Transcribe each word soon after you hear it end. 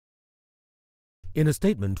In a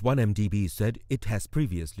statement, 1MDB said it has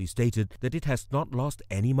previously stated that it has not lost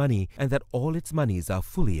any money and that all its monies are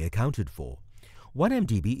fully accounted for.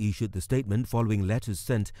 1MDB issued the statement following letters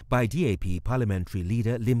sent by DAP Parliamentary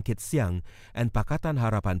Leader Lim Kit Siang and Pakatan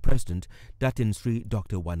Harapan President Datin Sri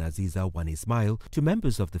Dr. Wan Aziza Wan Ismail to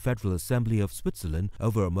members of the Federal Assembly of Switzerland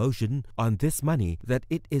over a motion on this money that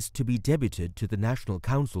it is to be debited to the National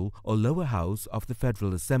Council or lower house of the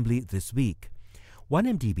Federal Assembly this week.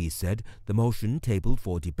 1MDB said the motion tabled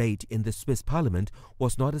for debate in the Swiss Parliament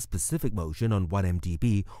was not a specific motion on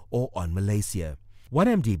 1MDB or on Malaysia.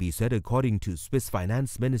 1MDB said according to Swiss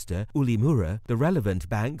Finance Minister Uli Maurer, the relevant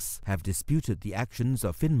banks have disputed the actions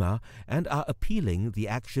of FINMA and are appealing the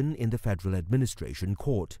action in the Federal Administration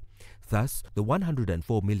Court. Thus, the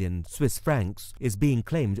 104 million Swiss francs is being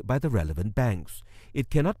claimed by the relevant banks. It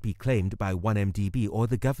cannot be claimed by 1MDB or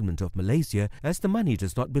the government of Malaysia as the money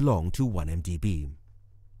does not belong to 1MDB.